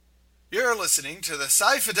You're listening to the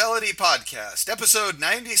Sci-Fidelity Podcast, episode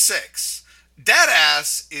 96.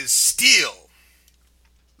 Dadass is Steel.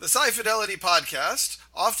 The Sci-Fidelity Podcast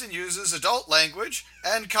often uses adult language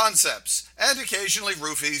and concepts, and occasionally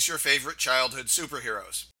roofies your favorite childhood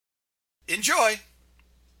superheroes. Enjoy!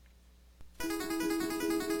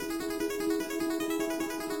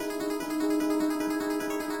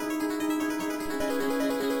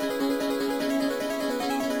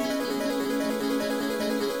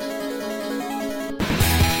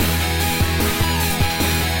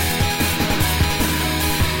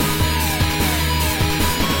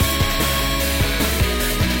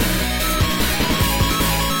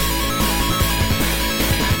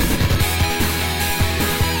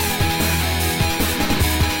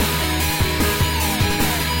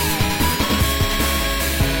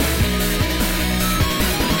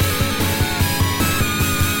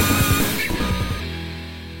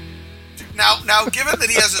 Now, given that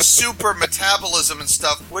he has a super metabolism and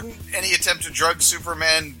stuff, wouldn't any attempt to drug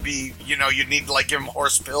Superman be, you'd need to, give him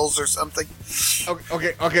horse pills or something?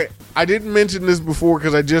 Okay. I didn't mention this before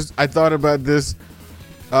because I thought about this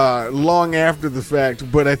long after the fact,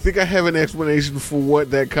 but I think I have an explanation for what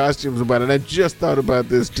that costume's about, and I just thought about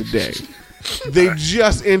this today. They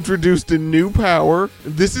just introduced a new power.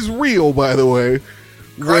 This is real, by the way.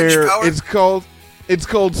 Grunge power? It's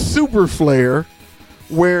called Super Flare,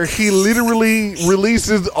 where he literally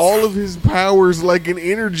releases all of his powers like an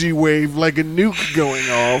energy wave, like a nuke going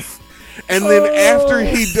off. And then after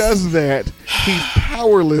he does that, he's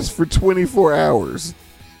powerless for 24 hours.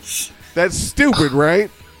 That's stupid,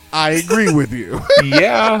 right? I agree with you.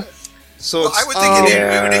 Yeah. So I would think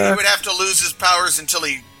he would have to lose his powers until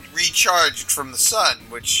he recharged from the sun,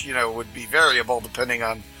 which, would be variable depending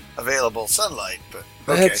on available sunlight. But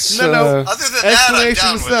okay. No. Other than that, I'm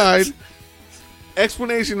down with it.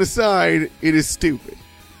 Explanation aside, it is stupid.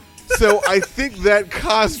 So I think that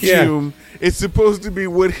costume is supposed to be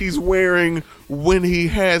what he's wearing when he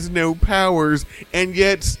has no powers, and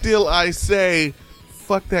yet still I say,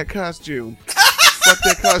 fuck that costume. Fuck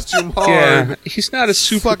that costume hard. Yeah, he's not a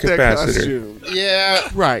super capacitor. Yeah.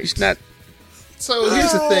 Right. He's not. So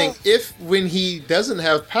here's the thing. If when he doesn't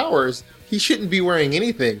have powers, he shouldn't be wearing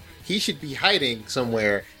anything. He should be hiding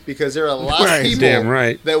somewhere, because there are a lot of people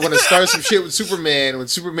that want to start some shit with Superman when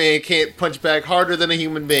Superman can't punch back harder than a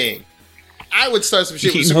human being. I would start some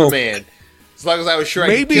shit with Superman, as long as I was sure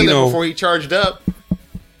I could kill him before he charged up.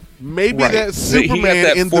 Maybe that Superman he got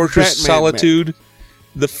that in Fortress the Solitude. Man.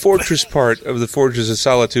 The fortress part of the Fortress of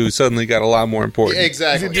Solitude suddenly got a lot more important. Yeah,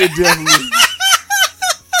 exactly. It did definitely.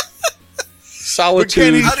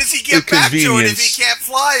 Solitude. How does he get back to it if he can't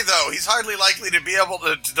fly, though? He's hardly likely to be able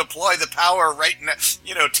to deploy the power right,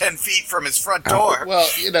 10 feet from his front door. Well,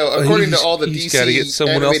 according to all the DC he's got to get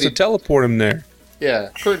someone else to teleport him there.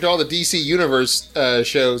 Yeah, according to all the DC Universe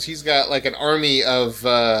shows, he's got like an army of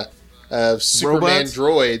Superman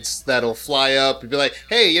droids that'll fly up and be like,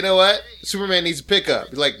 "Hey, you know what? Superman needs a pickup."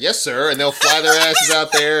 He's like, "Yes, sir," and they'll fly their asses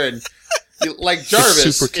out there and. Like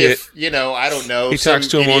Jarvis, super kit. if, I don't know. He talks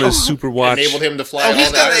to him on his super watch. Enabled him to fly all the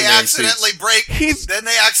Then Iron they Man accidentally suits. Then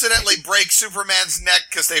they accidentally break Superman's neck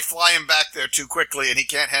because they fly him back there too quickly and he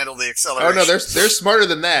can't handle the acceleration. Oh no, they're smarter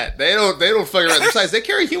than that. They don't fuck around. Besides, they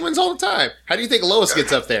carry humans all the time. How do you think Lois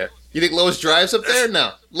gets up there? You think Lois drives up there?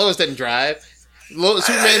 No, Lois doesn't drive.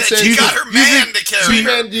 Superman says she got her man to carry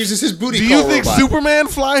Superman her. uses his booty call robot. Do you think Superman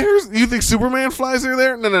flies? You think Superman flies her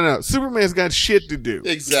there? No. Superman's got shit to do.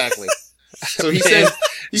 Exactly. So he sends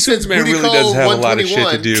Superman booty really call does have a lot of shit to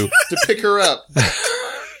 121 do to pick her up.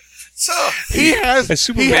 So he has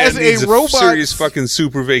needs a robot. Serious fucking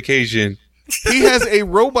super vacation. He has a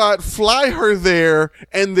robot fly her there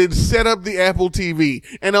and then set up the Apple TV.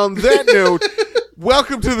 And on that note,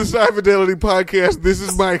 welcome to the Sci-Fidelity Podcast. This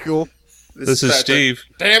is Michael. This is Steve.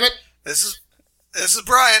 Damn it. This is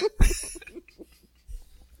Brian.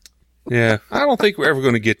 Yeah, I don't think we're ever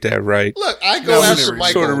going to get that right. Look, I go after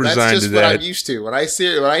Michael. Sort of That's just to what that. I'm used to. When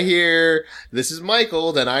I hear this is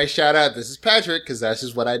Michael, then I shout out this is Patrick because that's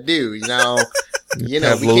just what I do. We can't.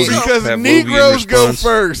 Because Negroes go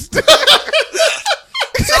first. So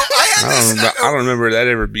I don't remember that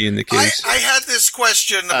ever being the case. I had this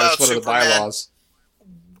question about that's one Superman. Of the bylaws.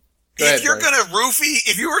 If you were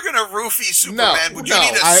gonna roofie Superman, would you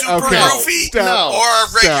need a super roofie or a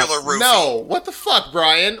regular roofie? No, what the fuck,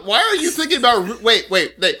 Brian? Why are you thinking about? Wait.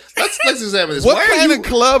 Let's examine this. What kind of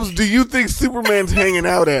clubs do you think Superman's hanging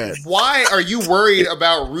out at? Why are you worried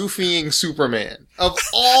about roofing Superman? Of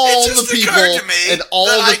all the people and all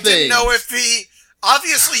the things, I didn't know if he.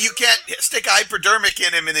 Obviously, you can't stick a hypodermic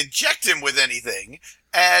in him and inject him with anything.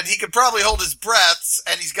 and he could probably hold his breath,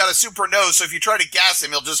 and he's got a super nose, so if you try to gas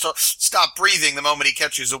him, he'll just stop breathing the moment he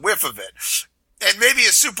catches a whiff of it. And maybe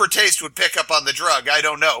his super taste would pick up on the drug, I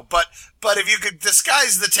don't know. But if you could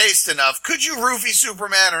disguise the taste enough, could you roofie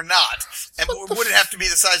Superman or not? And would it have to be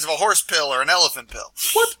the size of a horse pill or an elephant pill?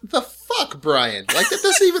 What the fuck, Brian? Like, that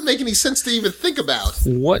doesn't even make any sense to even think about.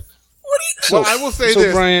 What? Well, I will say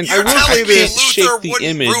this. Brian, I will say this. Shape the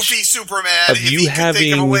image roofie Superman of if you he could having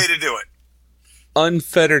think of a way to do it.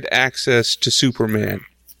 Unfettered access to Superman.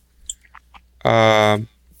 And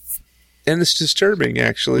it's disturbing,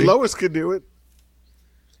 actually. Lois could do it.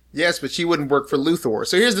 Yes, but she wouldn't work for Luthor.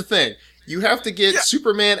 So here's the thing. You have to get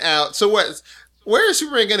Superman out. So what? Where is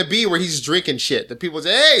Superman going to be where he's drinking shit? That people say,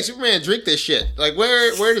 hey, Superman, drink this shit. Like,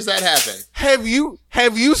 where does that happen? Have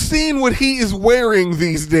you seen what he is wearing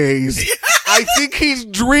these days? I think he's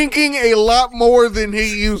drinking a lot more than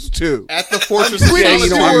he used to. At the Fortress I'm of pretty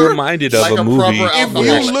Solitude, sure- I'm reminded of like a a movie proper alcoholic.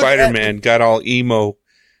 where If you look Spider-Man got all emo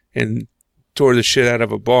and tore the shit out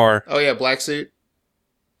of a bar. Oh yeah, black suit.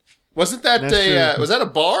 Wasn't that That's was that a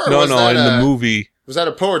bar? Or No, was that in the movie. Was that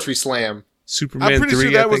a poetry slam? Superman I'm pretty 3,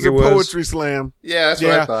 sure that I was think a it was. poetry slam. Yeah, that's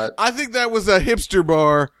what I thought. I think that was a hipster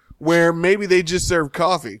bar where maybe they just served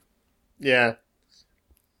coffee. Yeah,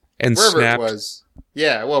 And wherever snapped. it was.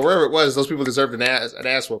 Yeah, well, wherever it was, those people deserved an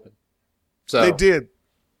ass whooping. So They did.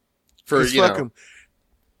 for Just you fuck know 'em.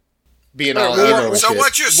 being all well, emo and So shit.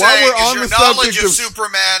 what you're While saying we're is on your the knowledge subject of of-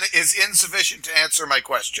 Superman is insufficient to answer my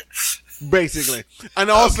question. Basically.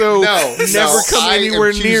 And also, No, never come I am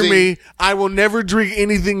anywhere near choosing- me. I will never drink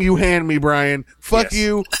anything you hand me, Brian. Fuck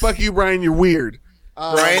you. Fuck you, Brian. You're weird.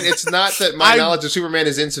 Brian, it's not that my I- knowledge of Superman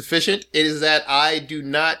is insufficient. It is that I do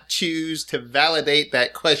not choose to validate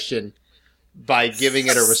that question by giving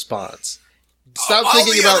it a response. Stop All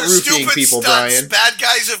thinking the about other roofing stupid people, stunts Brian. bad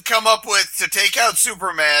guys have come up with to take out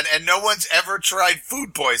Superman, and no one's ever tried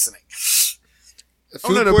food poisoning.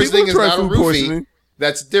 Food People poisoning is try not a food roofie. poisoning.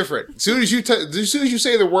 That's different. As soon as you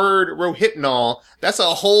say the word rohypnol, that's a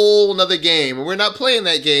whole nother game. And we're not playing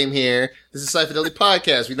that game here. This is Sci-Fidelity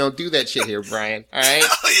Podcast. We don't do that shit here, Brian. All right?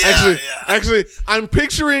 Oh, yeah, Actually, I'm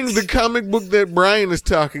picturing the comic book that Brian is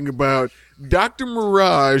talking about. Dr.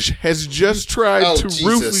 Mirage has just tried Oh, to Jesus.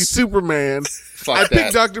 roofie Superman. Fuck I that.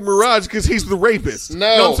 picked Dr. Mirage because he's the rapist.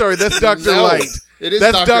 No. I'm sorry. That's Dr. No. Light. It is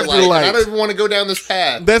That's Dr. Light. Light. And I don't even want to go down this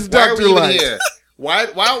path. That's Why are Dr. we even Light. here? Why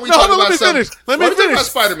don't we No, talk hold on, about let me some- finish. Let why me don't we talk finish. about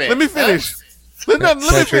Spider-Man? Let me finish. Let me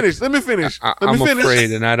Patrick, finish. Let me finish. I'm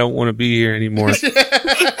afraid, and I don't want to be here anymore.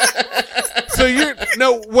 So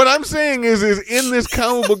what I'm saying is in this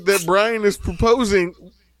comic book that Brian is proposing,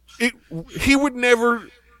 it would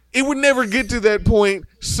never get to that point.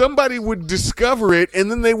 Somebody would discover it,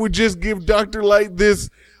 and then they would just give Dr. Light this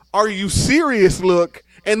 "Are you serious?" look,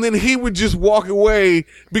 and then he would just walk away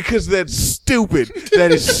because that's stupid.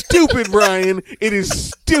 That is stupid, Brian. It is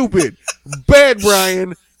stupid. Bad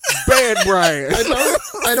Brian. Bad Brian.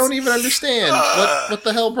 I don't even understand what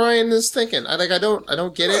the hell Brian is thinking. I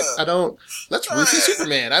don't get it. Let's roofie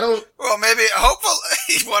Superman. Well, maybe,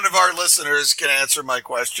 hopefully, one of our listeners can answer my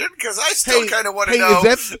question, because I still kind of want to is know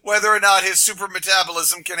that- whether or not his super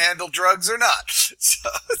metabolism can handle drugs or not. So,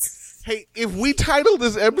 Hey, if we title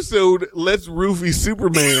this episode "Let's Roofie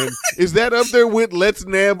Superman," is that up there with "Let's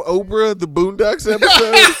Nab Oprah," the Boondocks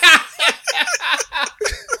episode?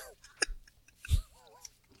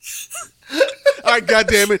 All right,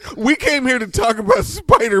 goddammit. We came here to talk about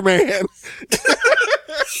Spider-Man.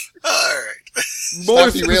 all right. More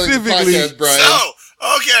Stop derailing the specifically, podcast,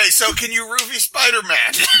 Brian. So can you roofie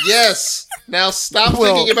Spider-Man? Yes. Now stop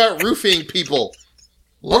Well- thinking about roofing people.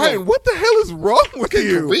 Brian, what the hell is wrong with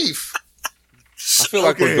you? Grief. I feel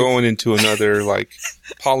like we're going into another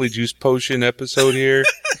polyjuice potion episode here.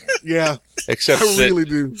 Yeah, Except I that really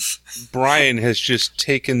do. Brian has just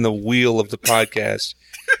taken the wheel of the podcast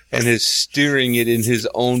and is steering it in his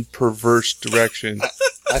own perverse direction,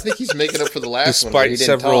 I think he's making up for the last one. despite where he didn't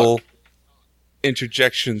several talk.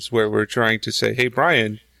 interjections where we're trying to say, "Hey,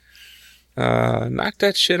 Brian, knock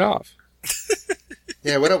that shit off."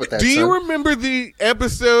 Yeah, what up with that? Do you son? remember the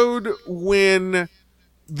episode when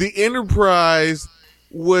the Enterprise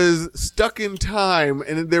was stuck in time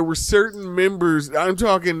and there were certain members, I'm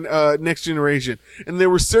talking Next Generation, and there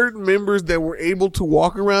were certain members that were able to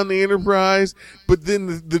walk around the Enterprise, but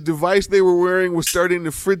then the device they were wearing was starting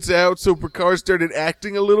to fritz out, so Picard started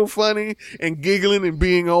acting a little funny and giggling and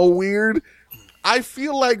being all weird? I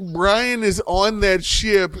feel like Brian is on that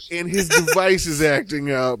ship and his device is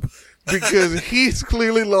acting up because he's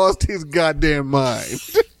clearly lost his goddamn mind.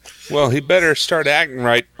 Well, he better start acting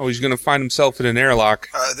right, or he's going to find himself in an airlock.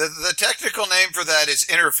 The technical name for that is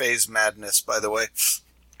interphase madness, by the way.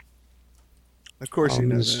 Of course you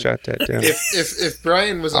know that. Jot that down. If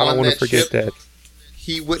Brian was I don't on want that to forget ship, that.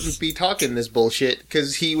 he wouldn't be talking this bullshit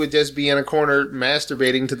because he would just be in a corner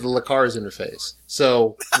masturbating to the Lacar's interface.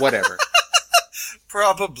 So, whatever.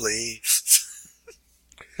 Probably.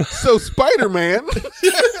 So Spider-Man.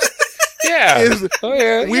 Yeah. We've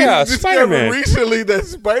Spider-Man. discovered recently that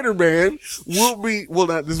Spider-Man will be,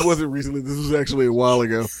 this wasn't recently, this was actually a while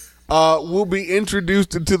ago, will be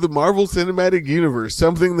introduced into the Marvel Cinematic Universe,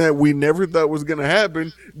 something that we never thought was going to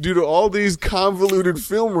happen due to all these convoluted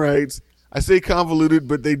film rights. I say convoluted,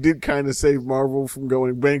 but they did kind of save Marvel from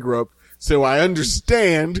going bankrupt, so I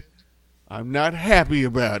understand. I'm not happy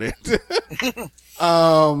about it.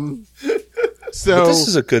 So But this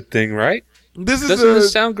is a good thing, right? Doesn't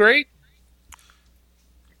this sound great?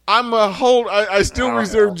 I still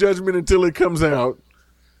reserve judgment until it comes out.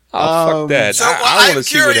 Oh, fuck that. So I want to I'm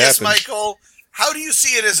see what curious, happens. Michael. How do you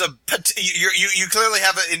see it as you clearly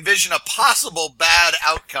envision a possible bad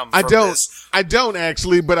outcome from this? I don't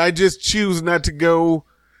actually, but I just choose not to go.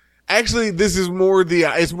 Actually, this is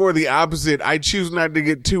it's more the opposite. I choose not to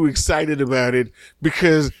get too excited about it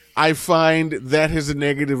because I find that has a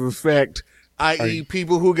negative effect. I.e.,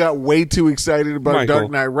 people who got way too excited about Michael.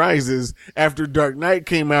 Dark Knight Rises after Dark Knight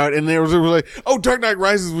came out, and they were like, "Oh, Dark Knight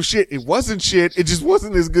Rises was shit." It wasn't shit. It just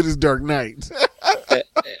wasn't as good as Dark Knight.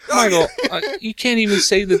 Michael, you can't even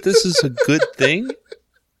say that this is a good thing.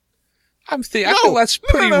 I feel that's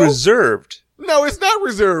pretty reserved. No, it's not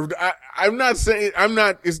reserved. I'm not saying I'm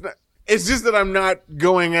not. It's not. It's just that I'm not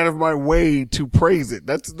going out of my way to praise it.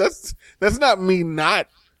 That's not me not.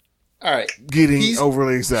 All right, getting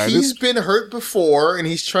overly excited. He's been hurt before, and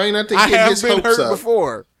he's trying not to get his hopes up. I have been hurt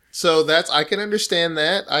before. So I can understand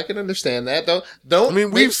that. Don't. I mean,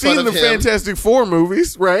 we've seen the Fantastic Four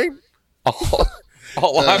movies, right?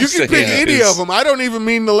 You can pick any of them. I don't even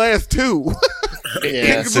mean the last two.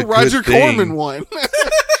 Yeah, the Roger Corman one.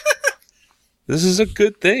 This is a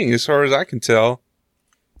good thing, as far as I can tell.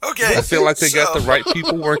 Okay, I feel like they got the right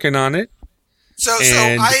people working on it. So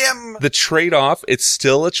I am the trade-off. It's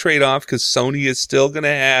still a trade-off because Sony is still going to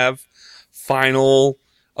have final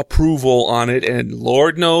approval on it, and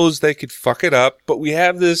Lord knows they could fuck it up. But we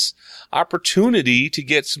have this opportunity to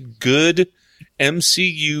get some good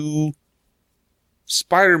MCU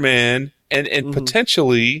Spider-Man and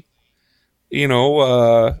potentially,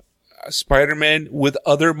 Spider-Man with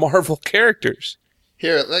other Marvel characters.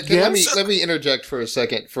 Here, let me interject for a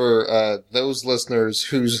second for those listeners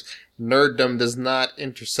whose nerddom does not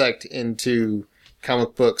intersect into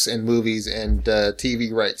comic books and movies and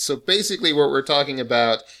TV rights. So basically what we're talking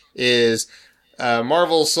about is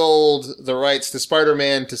Marvel sold the rights to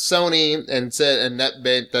Spider-Man to Sony and that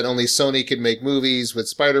meant that only Sony could make movies with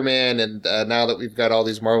Spider-Man, and now that we've got all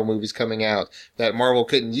these Marvel movies coming out, that Marvel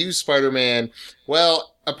couldn't use Spider-Man.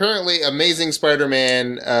 Well, apparently Amazing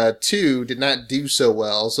Spider-Man 2 did not do so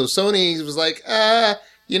well, so Sony was like,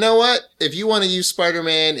 you know what? If you want to use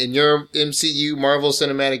Spider-Man in your MCU Marvel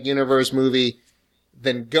Cinematic Universe movie,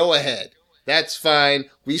 then go ahead. That's fine.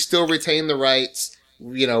 We still retain the rights.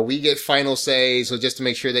 We get final say, so just to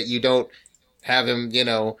make sure that you don't have him,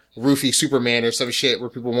 roofie Superman or some shit where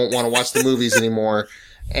people won't want to watch the movies anymore.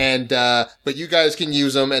 And, but you guys can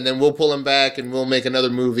use them, and then we'll pull them back and we'll make another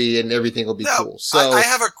movie and everything will be cool. So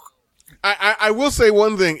I will say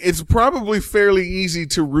one thing. It's probably fairly easy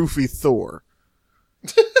to roofie Thor.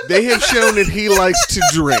 They have shown that he likes to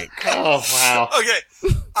drink. Oh, wow.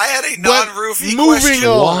 Okay. I had a non-roofie question.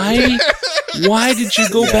 On. Why did you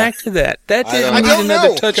go back to that? That didn't need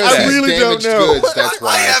another touch. I really don't know. Goods, that's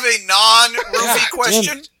why. I have a non-roofie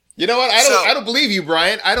question. You know what? I don't believe you,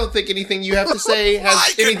 Brian. I don't think anything you have to say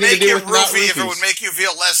has anything to do with not roofies. If it would make you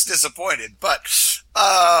feel less disappointed. But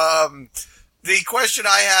the question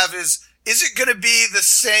I have is it going to be the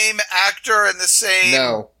same actor and the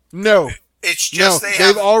same... No. It's just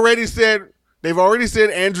they've already said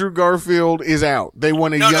Andrew Garfield is out. They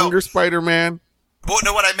want a younger Spider-Man. Well,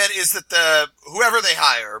 no, what I meant is that whoever they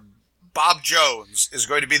hire, Bob Jones, is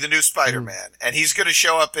going to be the new Spider-Man, and he's going to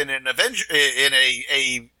show up in an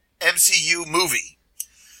a MCU movie.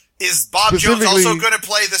 Is Bob Jones also going to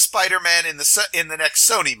play the Spider-Man in the next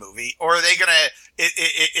Sony movie, or are they going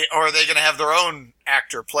to have their own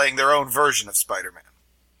actor playing their own version of Spider-Man?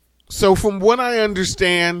 So, from what I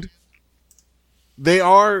understand, they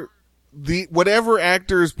are whatever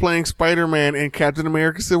actor is playing Spider-Man in Captain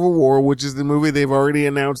America: Civil War, which is the movie they've already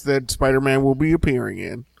announced that Spider-Man will be appearing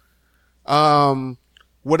in.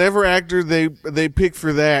 Whatever actor they pick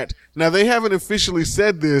for that. Now, they haven't officially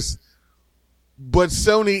said this, but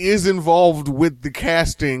Sony is involved with the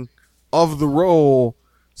casting of the role.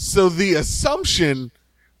 So the assumption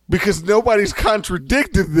because nobody's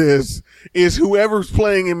contradicted this, is whoever's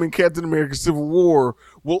playing him in Captain America Civil War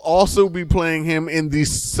will also be playing him in the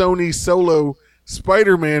Sony solo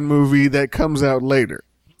Spider-Man movie that comes out later.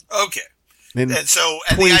 Okay. And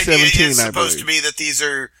the idea is supposed to be that these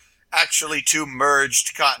are actually two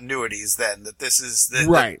merged continuities then, that this is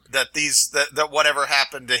that whatever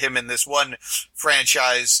happened to him in this one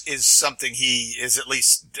franchise is something he is at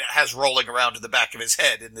least has rolling around in the back of his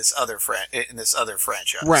head in this other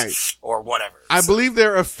franchise. Right. Or whatever. I believe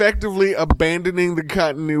they're effectively abandoning the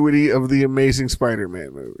continuity of the Amazing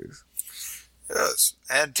Spider-Man movies. Yes,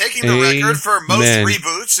 and taking the record for most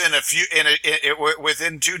reboots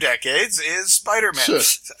within 2 decades is Spider-Man. Sure.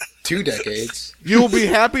 2 decades. You'll be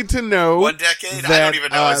happy to know 1 decade. That, I don't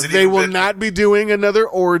even know. They will not be doing another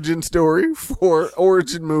origin story for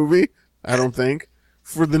origin movie. I don't think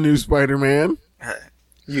for the new Spider-Man.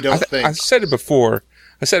 You don't think? I said it before.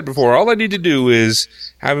 All I need to do is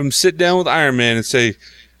have him sit down with Iron Man and say,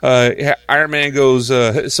 Iron Man goes,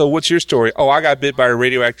 so what's your story? Oh, I got bit by a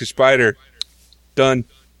radioactive spider. Done.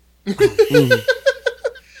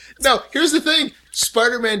 No, here's the thing.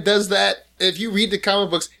 Spider-Man does that. If you read the comic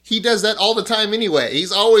books, he does that all the time anyway.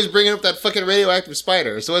 He's always bringing up that fucking radioactive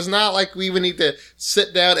spider. So it's not like we even need to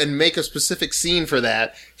sit down and make a specific scene for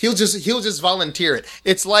that. He'll just volunteer it.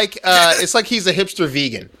 It's like he's a hipster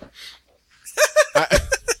vegan.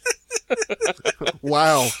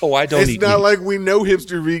 Wow. Oh, I don't. It's not like we know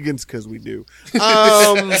hipster vegans because we do.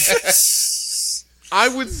 I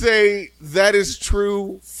would say that is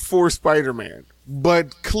true for Spider-Man,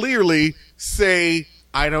 but clearly, say,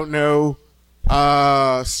 I don't know,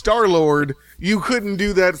 Star-Lord, you couldn't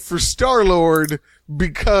do that for Star-Lord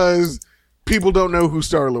because people don't know who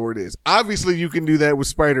Star-Lord is. Obviously, you can do that with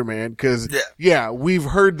Spider-Man because, we've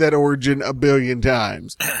heard that origin a billion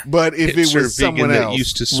times. But if it was someone else that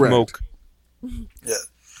used to smoke,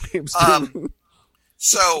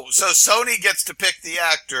 so Sony gets to pick the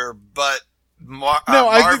actor, but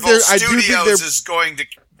Marvel Studios is going to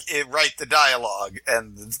write the dialogue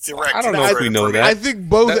and direct. I don't know if we know that. I think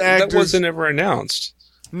both actors. That wasn't ever announced.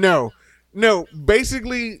 No.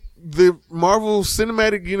 Basically, the Marvel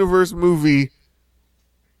Cinematic Universe movie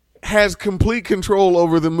has complete control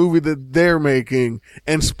over the movie that they're making,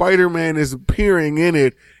 and Spider-Man is appearing in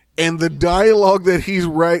it. And the dialogue that he's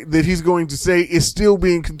going to say is still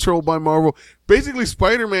being controlled by Marvel. Basically,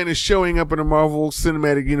 Spider-Man is showing up in a Marvel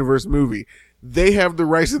Cinematic Universe movie. They have the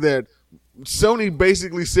rights to that. Sony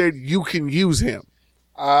basically said you can use him,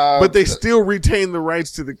 but they still retain the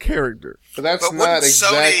rights to the character. But that's not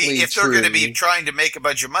exactly Sony, if they're going to be trying to make a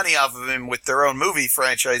bunch of money off of him with their own movie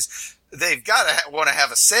franchise, they've got to want to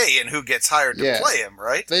have a say in who gets hired to play him,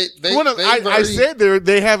 right? I said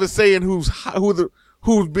they have a say in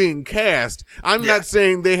who's being cast. I'm not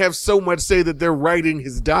saying they have so much say that they're writing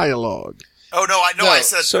his dialogue. Oh no, I know. I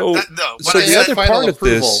said so. That, no, so the other part of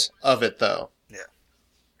this of it, though. Yeah.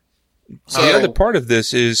 So the other part of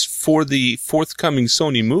this is for the forthcoming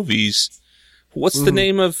Sony movies. What's the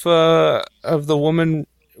name of the woman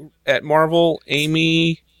at Marvel?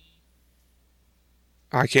 Amy.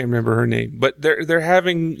 I can't remember her name, but they're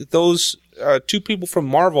having those 2 people from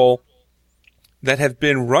Marvel that have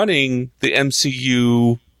been running the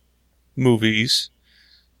MCU movies,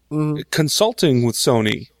 consulting with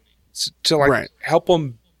Sony to help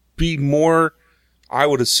them be more, I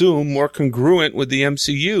would assume, more congruent with the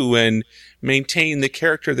MCU and maintain the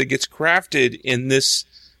character that gets crafted in this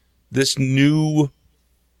new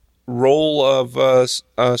role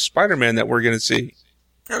of Spider-Man that we're going to see.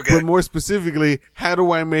 Okay. But more specifically, how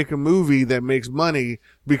do I make a movie that makes money?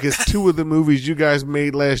 Because 2 of the movies you guys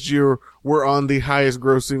made last year were on the highest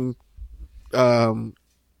grossing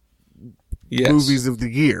movies of the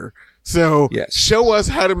year. So show us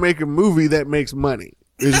how to make a movie that makes money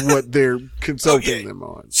is what they're consulting them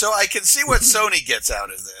on. So I can see what Sony gets out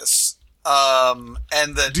of this.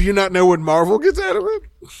 Do you not know what Marvel gets out of it?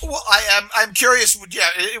 Well, I'm curious. Yeah,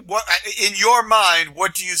 what in your mind,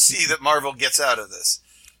 what do you see that Marvel gets out of this?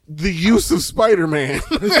 The use of Spider-Man.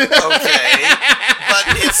 Okay, but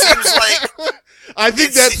it seems like I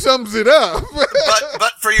think that sums it up.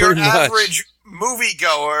 but for your average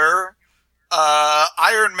moviegoer,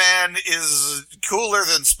 Iron Man is cooler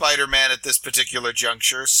than Spider-Man at this particular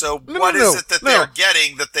juncture. So what is it that they're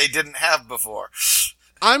getting that they didn't have before?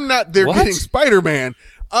 They're getting Spider-Man.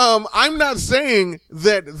 I'm not saying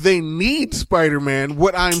that they need Spider-Man.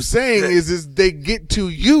 What I'm saying is they get to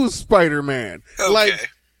use Spider-Man. Okay. Like,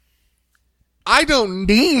 I don't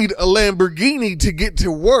need a Lamborghini to get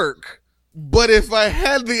to work, but if I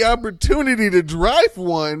had the opportunity to drive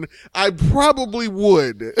one, I probably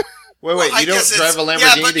would. Wait, you don't drive a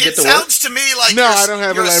Lamborghini to get to work? It sounds to me like I don't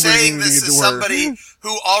have a Lamborghini saying this to get to is work. somebody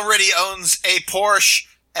who already owns a Porsche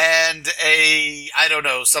and I don't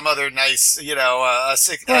know, some other nice, a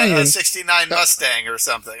 69 Mustang or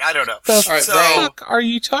something. I don't know. The fuck are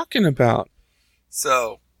you talking about?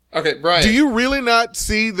 Okay, Brian. Do you really not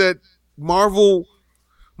see that Marvel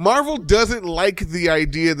doesn't like the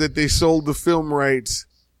idea that they sold the film rights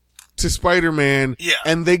to Spider-Man,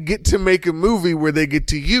 and they get to make a movie where they get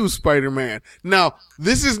to use Spider-Man. Now,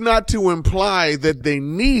 this is not to imply that they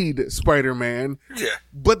need Spider-Man,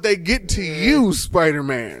 but they get to use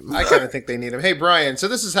Spider-Man. I kind of think they need him. Hey, Brian, so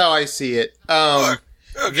this is how I see it.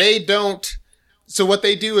 They don't... So what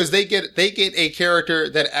they do is they get a character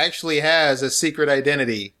that actually has a secret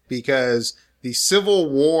identity, because the Civil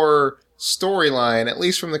War storyline, at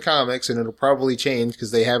least from the comics, and it'll probably change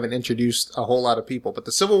because they haven't introduced a whole lot of people, but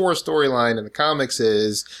the Civil War storyline in the comics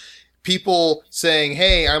is people saying,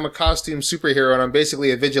 hey, I'm a costume superhero and I'm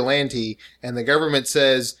basically a vigilante, and the government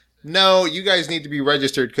says, no, you guys need to be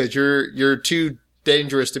registered because you're too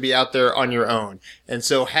dangerous to be out there on your own. And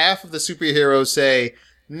so half of the superheroes say,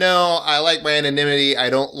 no, I like my anonymity. I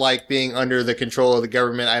don't like being under the control of the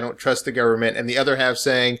government. I don't trust the government. And the other half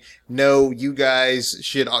saying, no, you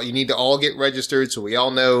guys you need to all get registered so we all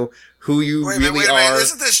know who you really are.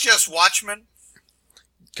 Isn't this just Watchmen?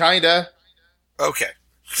 Kinda. Okay.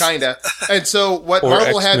 Kinda. And so what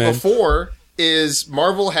Marvel X-Men. had before is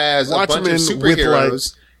Marvel has Watchmen a bunch of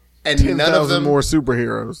superheroes. And none of them more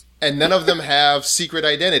superheroes. And none of them have secret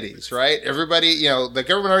identities, right? Everybody, the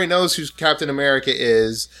government already knows who Captain America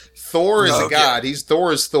is. Thor is a god.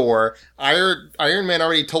 Thor is Thor. Iron Man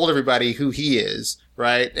already told everybody who he is,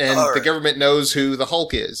 right? And the government knows who the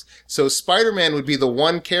Hulk is. So Spider-Man would be the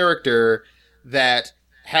one character that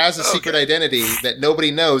has a secret identity that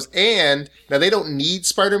nobody knows. And now they don't need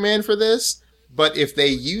Spider-Man for this, but if they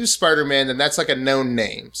use Spider-Man, then that's like a known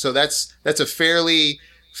name. So that's a fairly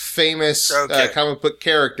famous comic book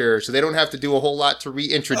character, so they don't have to do a whole lot to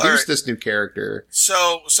reintroduce this new character.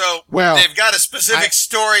 So they've got a specific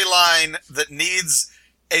storyline that needs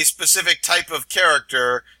a specific type of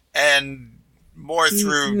character, and more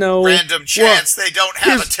through random chance, they don't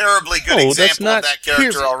have a terribly good example of that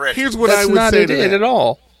character already. Here's what I would say to that. At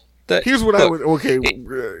all. Here's what I would... Okay,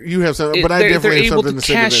 you have something, but I definitely have something to say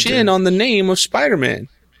to that. They're able to cash in on the name of Spider-Man.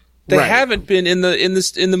 They haven't been in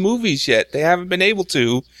the movies yet. They haven't been able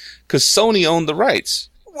to because Sony owned the rights.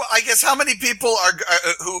 Well, I guess how many people are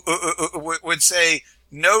who would say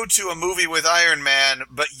no to a movie with Iron Man,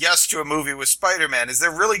 but yes to a movie with Spider-Man? Is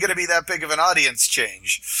there really going to be that big of an audience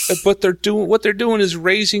change? But what they're doing is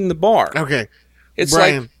raising the bar. Okay, it's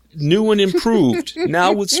Brian. Like new and improved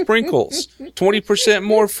now with sprinkles, 20%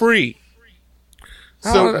 more free.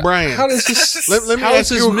 So, Brian, how does this? let me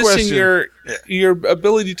ask you a question. Your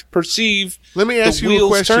ability to perceive. Let me ask you a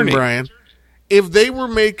question, turning. Brian. If they were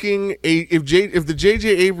making if the J.J.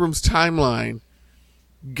 Abrams timeline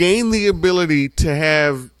gained the ability to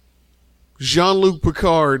have Jean-Luc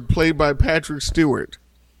Picard played by Patrick Stewart,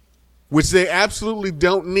 which they absolutely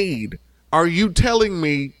don't need, are you telling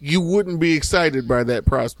me you wouldn't be excited by that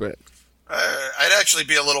prospect? I'd actually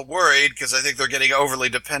be a little worried because I think they're getting overly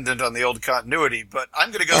dependent on the old continuity, but I'm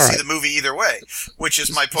going to go see the movie either way, which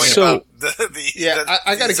is my point about the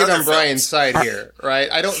I got to get on Brian's side here, right?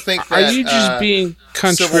 I don't think that... Are you just being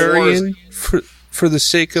contrarian for the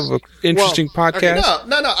sake of an interesting podcast?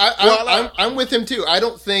 No. I'm with him too. I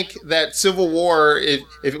don't think that Civil War, if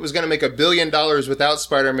it was going to make $1 billion without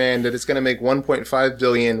Spider-Man, that it's going to make $1.5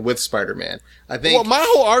 billion with Spider-Man. I think. Well,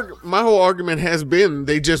 my whole argument has been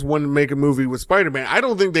they just want to make a movie with Spider-Man. I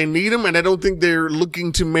don't think they need him, and I don't think they're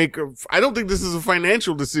looking to make. I don't think this is a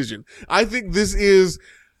financial decision. I think this is.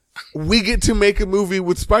 We get to make a movie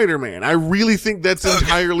with Spider-Man. I really think that's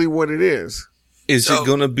entirely what it is. Is it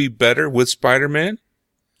going to be better with Spider-Man?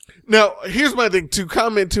 Now, here's my thing. To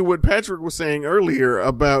comment to what Patrick was saying earlier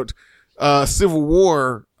about Civil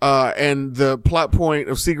War and the plot point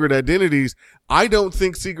of Secret Identities, I don't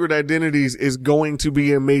think Secret Identities is going to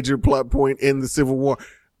be a major plot point in the Civil War.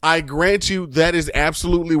 I grant you that is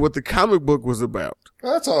absolutely what the comic book was about.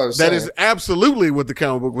 Well, that's all I was saying. That is absolutely what the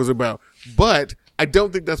comic book was about. But I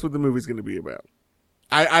don't think that's what the movie's going to be about.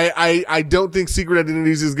 I don't think Secret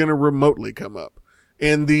Identities is going to remotely come up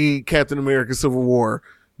in the Captain America Civil War,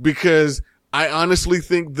 because I honestly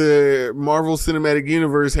think the Marvel Cinematic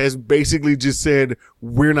Universe has basically just said,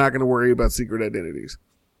 we're not going to worry about Secret Identities.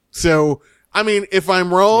 So, I mean, if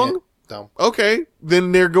I'm wrong, dumb. Okay,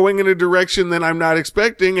 then they're going in a direction that I'm not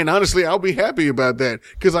expecting, and honestly, I'll be happy about that,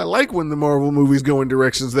 because I like when the Marvel movies go in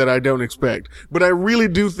directions that I don't expect. But I really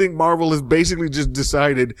do think Marvel has basically just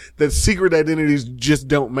decided that secret identities just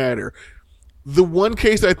don't matter. The one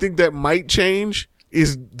case I think that might change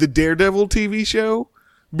is the Daredevil TV show,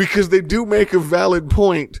 because they do make a valid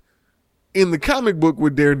point in the comic book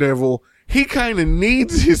with Daredevil. He kind of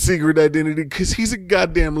needs his secret identity because he's a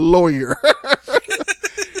goddamn lawyer.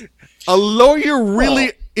 A lawyer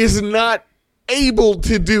really is not able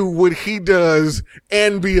to do what he does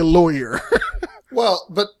and be a lawyer. Well,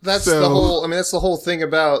 but that's the whole thing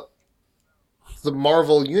about the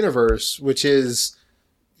Marvel universe, which is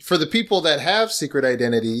for the people that have secret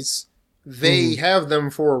identities, they have them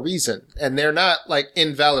for a reason, and they're not like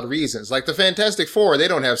invalid reasons. Like the Fantastic Four, they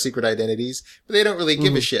don't have secret identities, but they don't really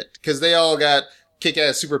give a shit because they all got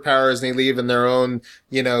kick-ass superpowers and they live in their own,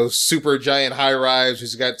 super giant high-rise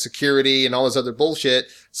who's got security and all this other bullshit.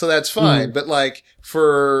 So that's fine. But like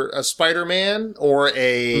for a Spider-Man or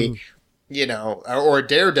a, or a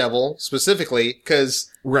Daredevil specifically,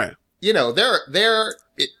 because, right.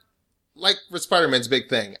 Like with Spider-Man's big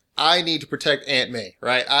thing, I need to protect Aunt May,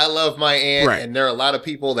 right? I love my aunt, right. And there are a lot of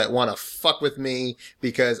people that want to fuck with me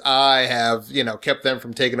because I have, kept them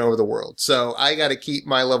from taking over the world. So I got to keep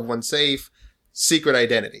my loved one safe. Secret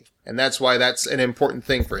identity. And that's why that's an important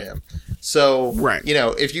thing for him. So, right.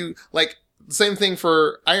 If you, like, same thing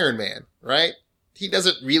for Iron Man, right? He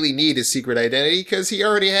doesn't really need his secret identity because he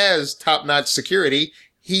already has top-notch security.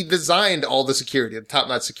 He designed all the security, the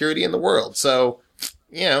top-notch security in the world. So,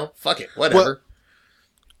 fuck it, whatever.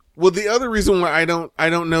 Well, the other reason why I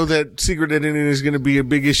don't know that secret identity is going to be a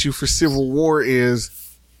big issue for Civil War is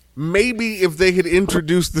maybe if they had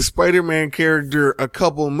introduced the Spider-Man character a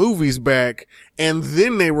couple movies back and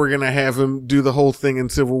then they were going to have him do the whole thing in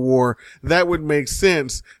Civil War, that would make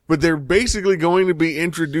sense. But they're basically going to be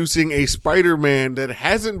introducing a Spider-Man that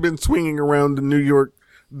hasn't been swinging around the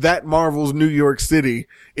that Marvel's New York City.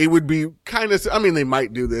 It would be they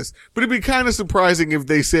might do this, but it'd be kind of surprising if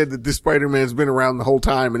they said that this Spider-Man's been around the whole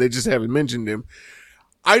time and they just haven't mentioned him.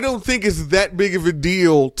 I don't think it's that big of a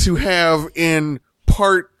deal to have in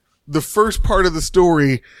the first part of the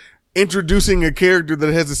story introducing a character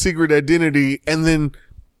that has a secret identity, and then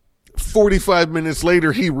 45 minutes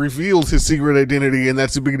later he reveals his secret identity, and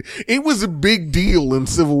that's it was a big deal in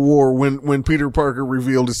Civil War when Peter Parker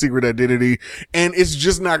revealed his secret identity, and it's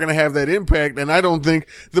just not going to have that impact. And I don't think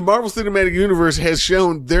the Marvel Cinematic Universe has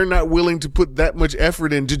shown they're not willing to put that much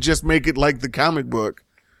effort in to just make it like the comic book,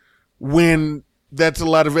 when that's a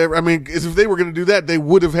lot of if they were going to do that, they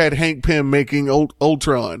would have had Hank Pym making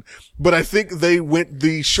Ultron. But I think they went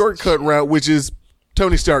the shortcut route, which is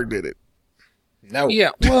Tony Stark did it. No. Yeah,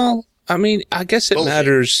 well, I guess it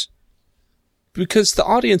matters because the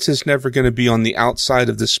audience is never going to be on the outside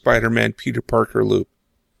of the Spider-Man Peter Parker loop.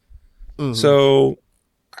 Mm-hmm. So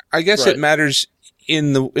I guess it matters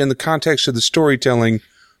in the context of the storytelling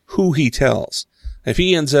who he tells. If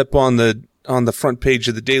he ends up on the front page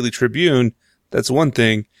of the Daily Tribune, that's one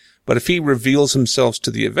thing, but if he reveals himself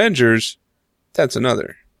to the Avengers, that's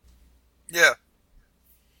another. Yeah.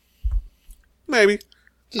 Maybe.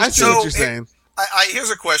 I see what you're saying. Here's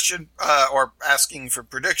a question, or asking for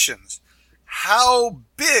predictions. How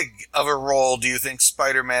big of a role do you think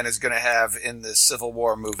Spider-Man is going to have in this Civil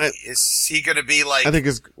War movie? Is he going to be like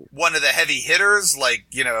one of the heavy hitters, like,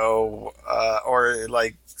 or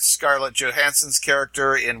like Scarlett Johansson's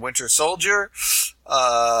character in Winter Soldier?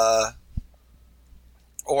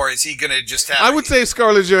 Or is he going to just have... I would say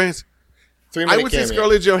Scarlett Johansson. Say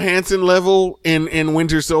Scarlett Johansson level in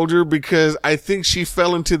Winter Soldier, because I think she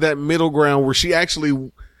fell into that middle ground where she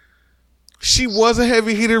was a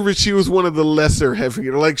heavy hitter, but she was one of the lesser heavy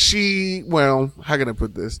hitters. Like how can I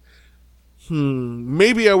put this?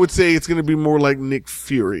 Maybe I would say it's going to be more like Nick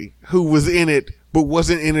Fury, who was in it, but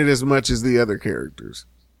wasn't in it as much as the other characters.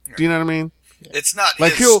 Do you know what I mean? It's not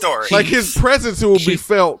like his story. Like his presence will be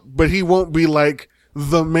felt, but he won't be like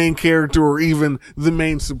the main character or even the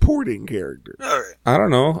main supporting character. Right. I don't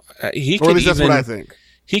know. Or at least that's what I think.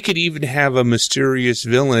 He could even have a mysterious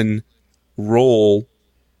villain role,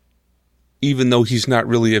 even though he's not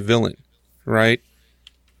really a villain, right?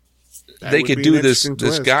 They could do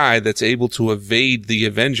this guy that's able to evade the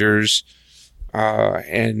Avengers,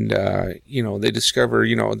 and they discover,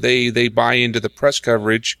 they buy into the press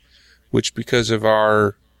coverage, which because of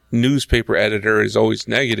our newspaper editor is always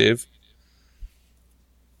negative.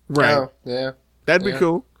 Right. Oh, yeah. That'd be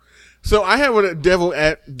cool. So I have a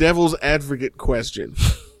devil's advocate question.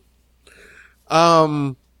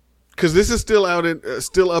 Because because this is still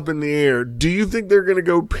still up in the air. Do you think they're going to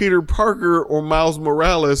go Peter Parker or Miles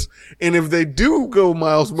Morales? And if they do go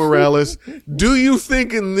Miles Morales, do you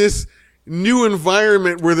think in this new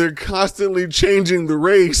environment where they're constantly changing the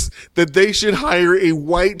race that they should hire a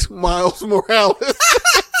white Miles Morales?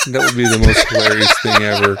 That would be the most hilarious thing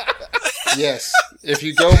ever. Yes. If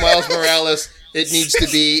you go Miles Morales, it needs to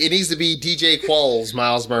be DJ Qualls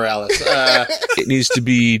Miles Morales. It needs to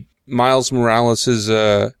be Miles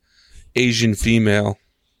Morales' Asian female.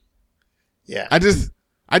 Yeah. I just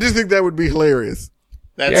think that would be hilarious.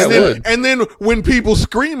 And then when people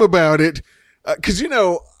scream about it, because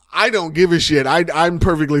I don't give a shit. I'm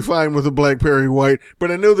perfectly fine with a Black Perry White,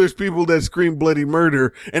 but I know there's people that scream bloody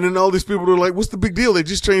murder, and then all these people are like, what's the big deal? They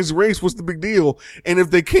just changed the race. What's the big deal? And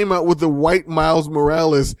if they came out with the white Miles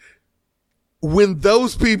Morales, when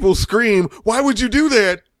those people scream, why would you do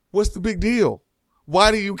that? What's the big deal?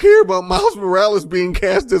 Why do you care about Miles Morales being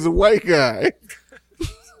cast as a white guy?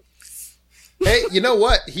 Hey, you know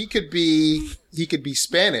what? He could be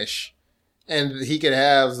Spanish. And he could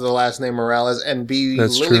have the last name Morales and be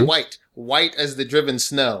lily white as the driven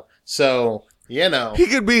snow. So, he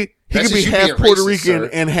could be half Puerto Rican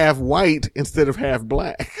and half white instead of half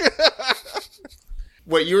black.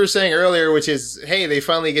 What you were saying earlier, which is, hey, they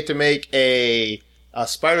finally get to make a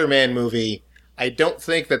Spider-Man movie. I don't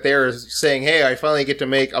think that they're saying, hey, I finally get to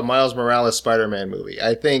make a Miles Morales Spider-Man movie.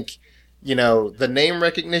 I think, the name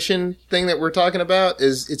recognition thing that we're talking about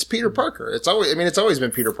it's Peter Parker. It's always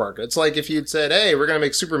been Peter Parker. It's like if you'd said, hey, we're going to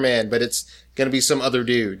make Superman, but it's going to be some other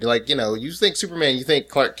dude. Like, you think Superman, you think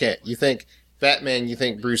Clark Kent. You think Batman, you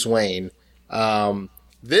think Bruce Wayne.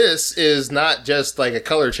 This is not just like a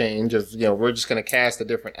color change of, we're just going to cast a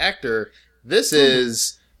different actor. This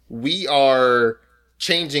is, we are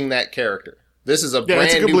changing that character. This is a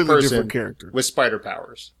brand new person with spider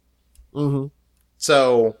powers. Mm-hmm.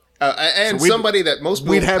 So... somebody that most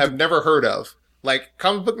people have never heard of. Like,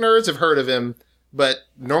 comic book nerds have heard of him, but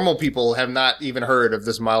normal people have not even heard of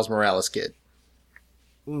this Miles Morales kid.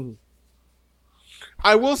 Mm.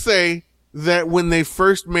 I will say that when they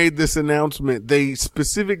first made this announcement, they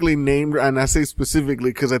specifically named, and I say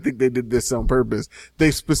specifically because I think they did this on purpose,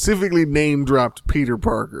 they specifically name-dropped Peter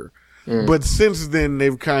Parker. Mm. But since then,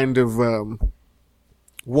 they've kind of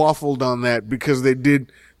waffled on that because they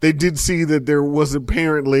did see that there was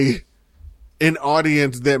apparently an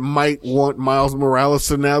audience that might want Miles Morales,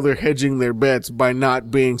 so now they're hedging their bets by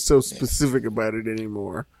not being so specific about it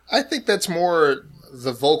anymore. I think that's more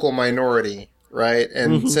the vocal minority, right?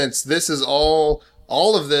 And since this is all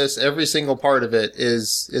of this, every single part of it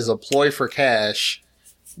is a ploy for cash,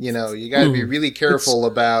 you got to be really careful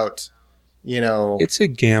about, It's a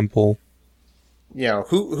gamble.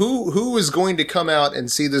 Who is going to come out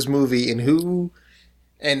and see this movie and who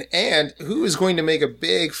who is going to make a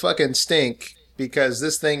big fucking stink because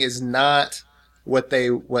this thing is not what they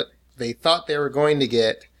thought they were going to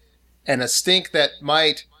get, and a stink that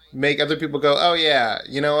might make other people go, oh yeah,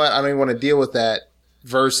 you know what, I don't even want to deal with that,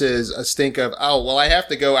 versus a stink of, oh, well, I have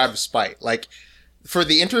to go out of spite. Like, for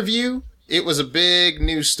The Interview, it was a big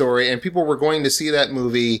news story, and people were going to see that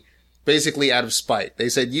movie basically out of spite. They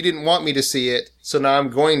said, you didn't want me to see it, so now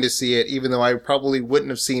I'm going to see it, even though I probably wouldn't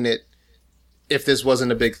have seen it if this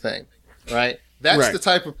wasn't a big thing, right? That's the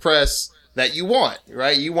type of press that you want,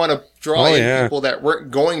 right? You want to draw in people that weren't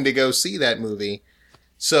going to go see that movie.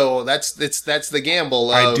 So that's the gamble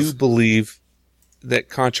of... I do believe that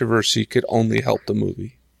controversy could only help the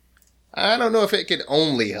movie. I don't know if it could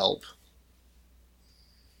only help.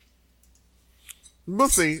 We'll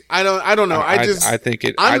see. I don't know. I think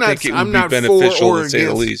it would be beneficial to say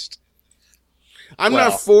the least. I'm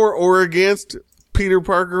not for or against Peter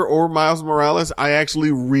Parker or Miles Morales. I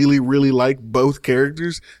actually really, really like both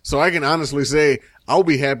characters. So I can honestly say I'll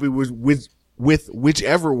be happy with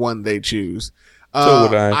whichever one they choose. So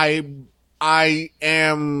would I. I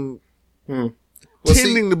am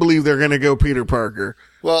tending to believe they're going to go Peter Parker.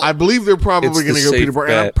 Well, I believe they're probably going to go Peter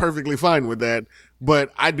Parker, and I'm perfectly fine with that.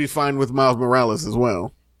 But I'd be fine with Miles Morales as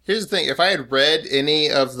well. Here's the thing. If I had read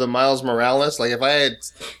any of the Miles Morales, like if I had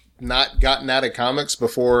not gotten out of comics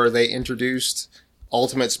before they introduced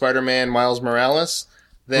Ultimate Spider-Man Miles Morales,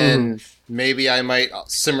 then maybe I might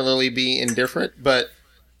similarly be indifferent. But,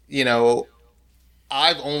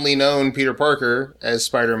 I've only known Peter Parker as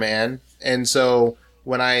Spider-Man. And so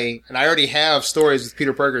I already have stories with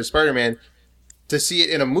Peter Parker as Spider-Man. To see it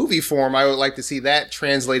in a movie form, I would like to see that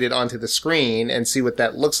translated onto the screen and see what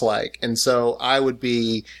that looks like. And so I would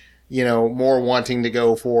be, more wanting to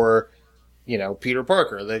go for Peter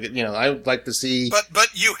Parker. I would like to see. But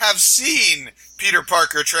you have seen Peter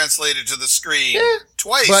Parker translated to the screen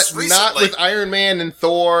twice, but recently. Not with Iron Man and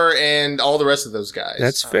Thor and all the rest of those guys.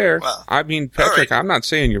 That's fair. Well, I mean, Patrick, right. I'm not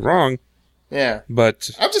saying you're wrong. Yeah, but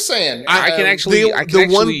I'm just saying I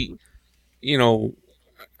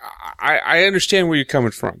understand where you're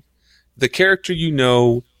coming from. The character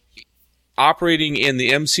operating in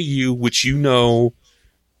the MCU, which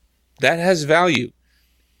that has value.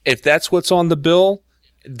 If that's what's on the bill,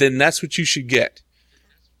 then that's what you should get.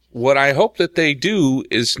 What I hope that they do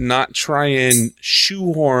is not try and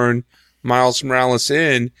shoehorn Miles Morales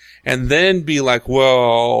in and then be like,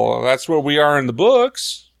 well, that's where we are in the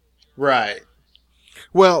books. Right.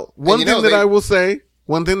 Well, one thing that I will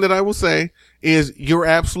say is you're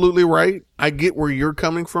absolutely right. I get where you're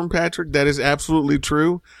coming from, Patrick. That is absolutely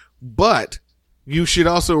true. But you should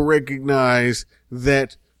also recognize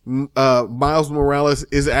that Miles Morales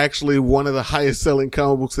is actually one of the highest selling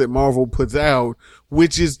comic books that Marvel puts out,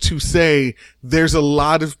 which is to say there's a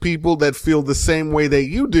lot of people that feel the same way that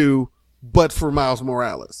you do, but for Miles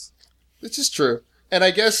Morales. This is true. And I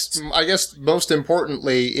guess most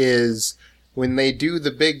importantly is when they do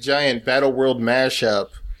the big giant Battle World mashup,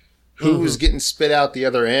 who's getting spit out the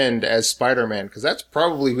other end as Spider-Man? Because that's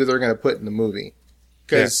probably who they're going to put in the movie.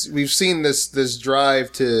 Because we've seen this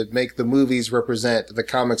drive to make the movies represent the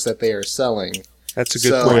comics that they are selling. That's a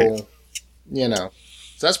good point. So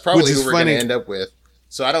that's probably who we're going to end up with.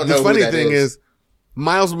 So I don't know who that is. The funny thing is,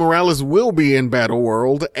 Miles Morales will be in Battle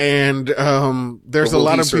World, and there's a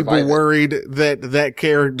lot of people worried that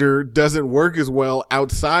character doesn't work as well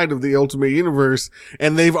outside of the Ultimate Universe,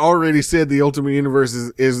 and they've already said the Ultimate Universe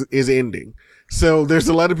is ending. So there's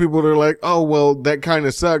a lot of people that are like, oh, well, that kind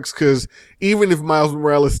of sucks, because even if Miles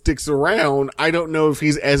Morales sticks around, I don't know if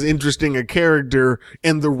he's as interesting a character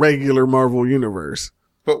in the regular Marvel Universe.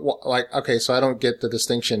 But, okay, so I don't get the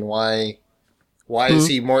distinction. Why is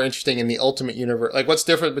he more interesting in the Ultimate Universe? Like, what's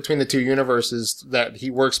different between the two universes that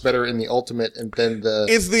he works better in the Ultimate and then the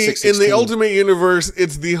in the Ultimate Universe,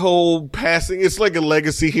 it's the whole passing. It's like a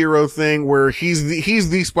legacy hero thing where he's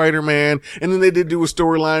the Spider-Man, and then they did do a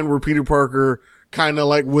storyline where Peter Parker kind of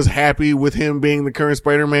like was happy with him being the current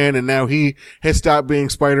Spider-Man, and now he has stopped being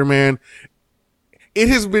Spider-Man. It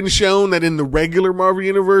has been shown that in the regular Marvel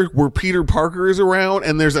Universe, where Peter Parker is around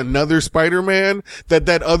and there's another Spider-Man, that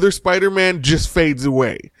other Spider-Man just fades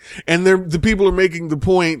away. And the people are making the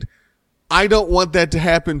point, I don't want that to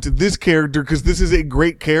happen to this character because this is a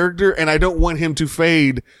great character and I don't want him to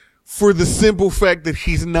fade for the simple fact that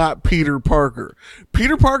he's not Peter Parker.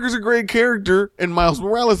 Peter Parker's a great character and Miles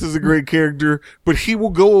Morales is a great character, but he will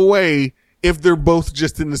go away if they're both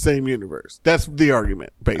just in the same universe. That's the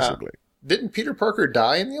argument, basically. Didn't Peter Parker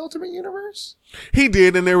die in the Ultimate Universe? He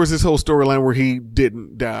did, and there was this whole storyline where he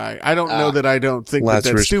didn't die. I don't know that I don't think that's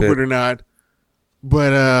stupid or not,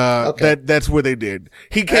 but that's what they did.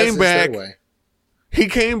 He came back. He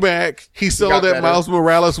came back. He saw that Miles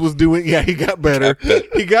Morales was doing. Yeah, he got better.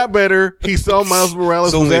 He got better. He saw Miles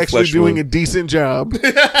Morales was actually doing a decent job.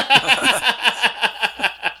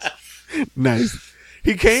 Nice.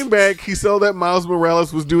 He came back, he saw that Miles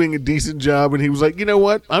Morales was doing a decent job, and he was like, you know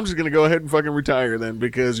what? I'm just going to go ahead and fucking retire then,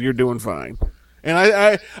 because you're doing fine. And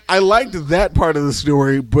I liked that part of the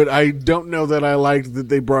story, but I don't know that I liked that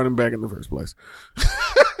they brought him back in the first place.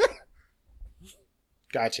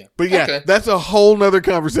 Gotcha. But yeah, that's a whole nother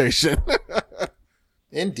conversation.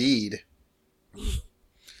 Indeed.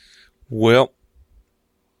 Well,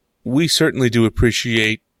 we certainly do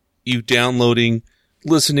appreciate you downloading,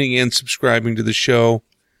 listening, and subscribing to the show.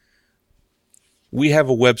 We have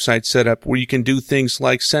a website set up where you can do things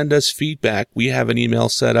like send us feedback. We have an email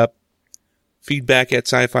set up,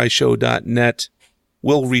 feedback@scifishow.net.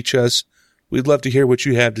 Will reach us. We'd love to hear what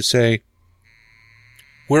you have to say.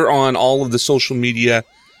 We're on all of the social media,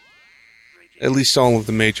 at least all of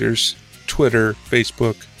the majors, Twitter,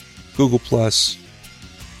 Facebook, Google+.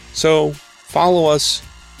 So follow us,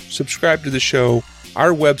 subscribe to the show,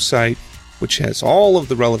 our website, which has all of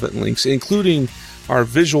the relevant links, including our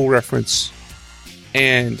visual reference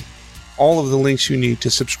and all of the links you need to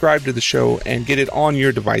subscribe to the show and get it on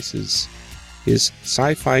your devices, is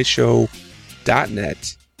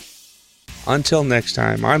scifishow.net. Until next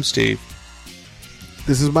time, I'm Steve.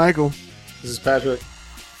 This is Michael. This is Patrick.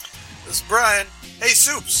 This is Brian. Hey,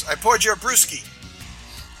 Soups, I poured you a brewski.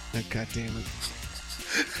 Oh, God damn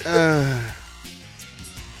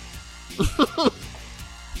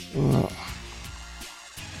it.